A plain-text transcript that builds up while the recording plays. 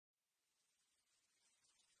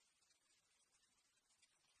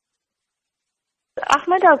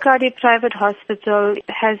Ahmed Al-Kadi Private Hospital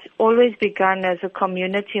has always begun as a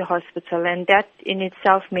community hospital, and that in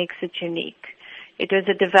itself makes it unique. It was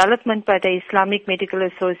a development by the Islamic Medical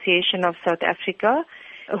Association of South Africa,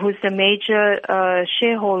 who's the major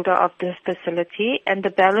shareholder of this facility, and the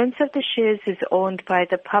balance of the shares is owned by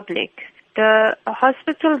the public. The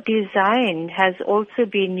hospital design has also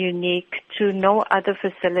been unique to no other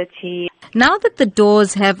facility. Now that the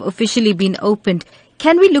doors have officially been opened,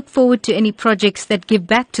 can we look forward to any projects that give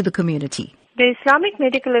back to the community? The Islamic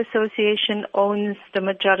Medical Association owns the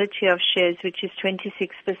majority of shares, which is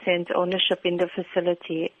 26% ownership in the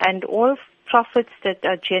facility, and all profits that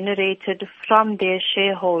are generated from their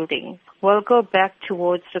shareholding will go back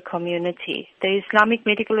towards the community. The Islamic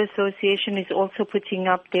Medical Association is also putting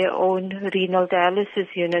up their own renal dialysis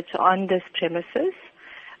unit on this premises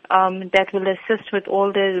that will assist with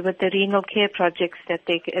the renal care projects that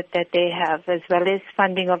they have, as well as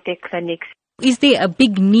funding of their clinics. Is there a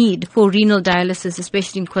big need for renal dialysis,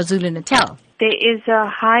 especially in KwaZulu-Natal? There is a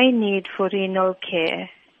high need for renal care,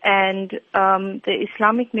 and the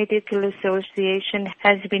Islamic Medical Association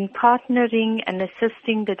has been partnering and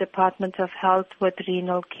assisting the Department of Health with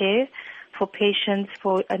renal care for patients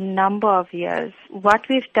for a number of years. What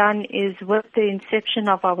we've done is, with the inception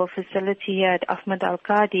of our facility here at Ahmed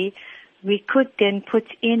Al-Kadi, we could then put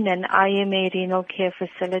in an IMA renal care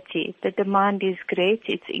facility. The demand is great.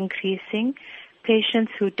 It's increasing.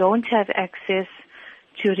 Patients who don't have access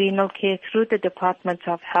to renal care through the Department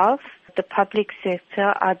of Health, the public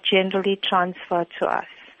sector, are generally transferred to us.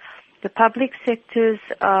 The public sector's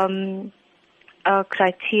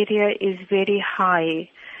criteria is very high,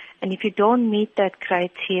 and if you don't meet that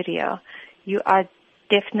criteria, you are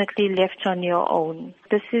definitely left on your own.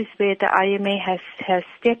 This is where the IMA has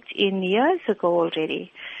stepped in years ago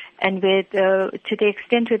already, and where to the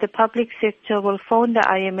extent where the public sector will phone the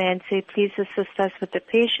IMA and say, please assist us with the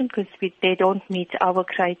patient because they don't meet our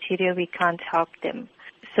criteria, we can't help them.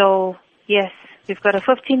 So yes, we've got a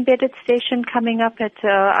 15-bedded station coming up at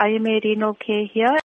IMA Renal Care here.